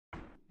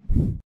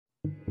Whoa,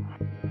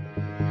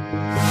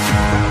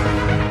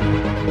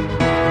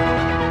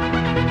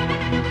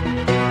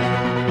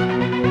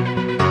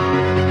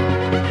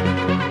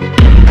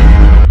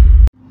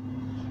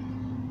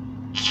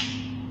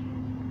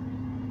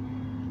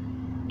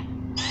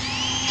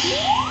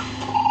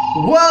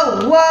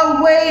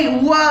 whoa,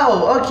 wait,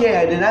 whoa! Okay,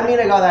 I did not mean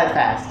I got that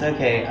fast.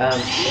 Okay,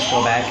 let's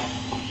go back.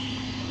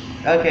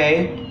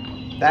 Okay,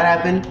 that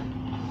happened.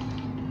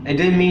 I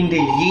didn't mean to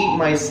yeet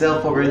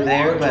myself over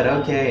there, but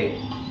okay.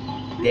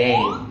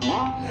 Dang.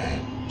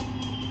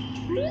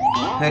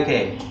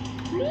 Okay.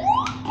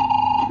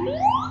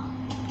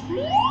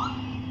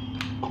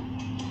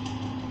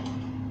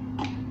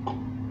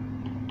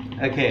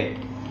 Okay.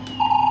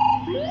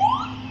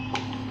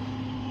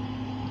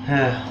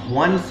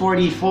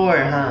 144,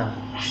 huh?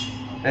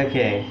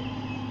 Okay.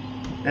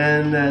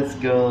 And let's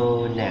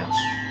go now.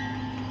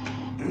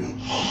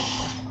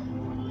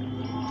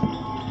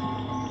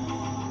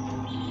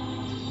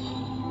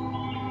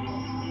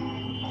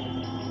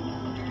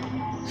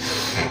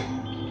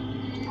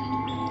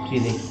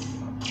 Excuse me.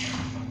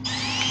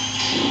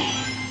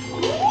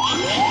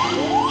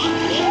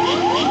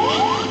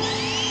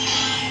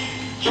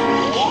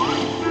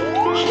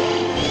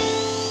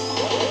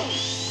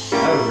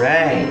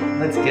 Alright,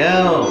 let's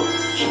go.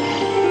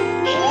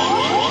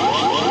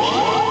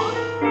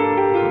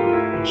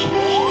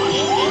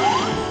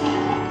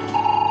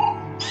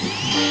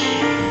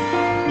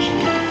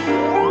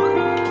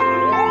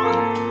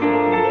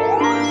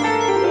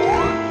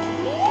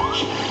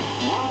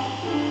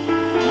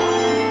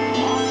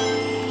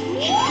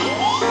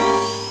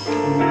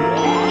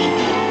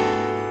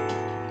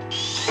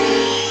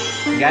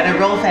 Gotta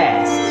roll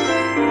fast.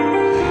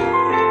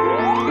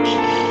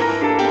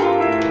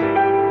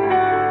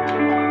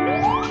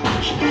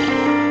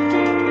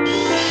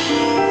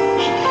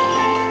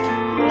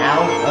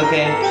 Ow,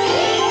 okay.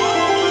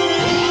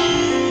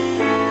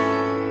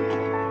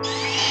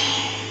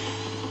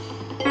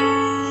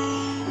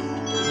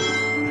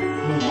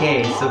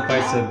 Okay, so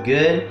far so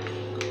good.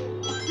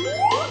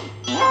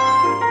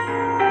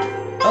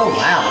 Oh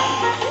wow.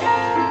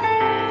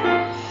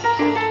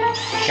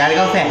 Gotta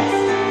go fast.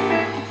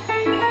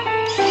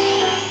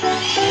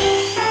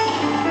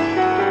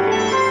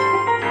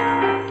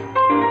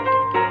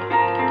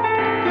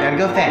 Gotta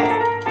go fast.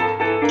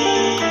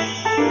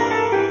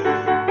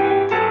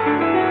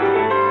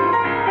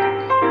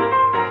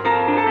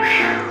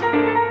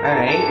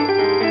 Alright.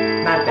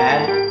 Not bad.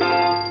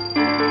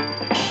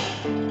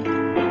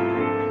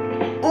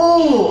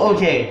 Oh,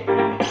 okay.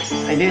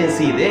 I didn't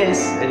see this.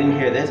 I didn't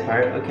hear this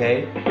part.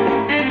 Okay.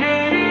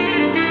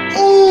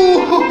 Oh!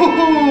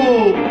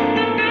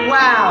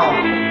 Wow!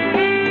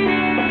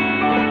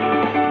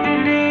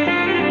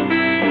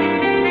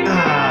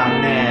 Ah,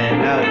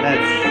 man. No,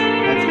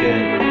 that's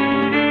good.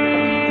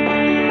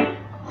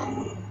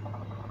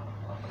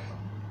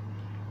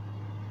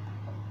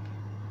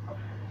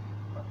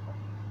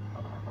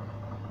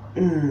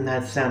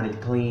 That sounded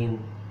clean.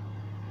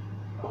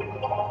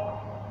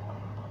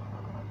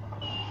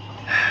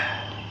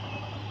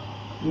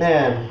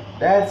 Man,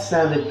 that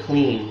sounded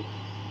clean.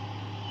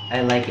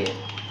 I like it.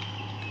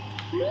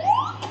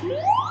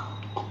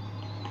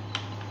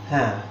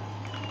 Huh.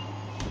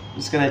 I'm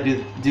just gonna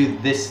do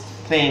this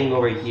thing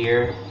over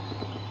here.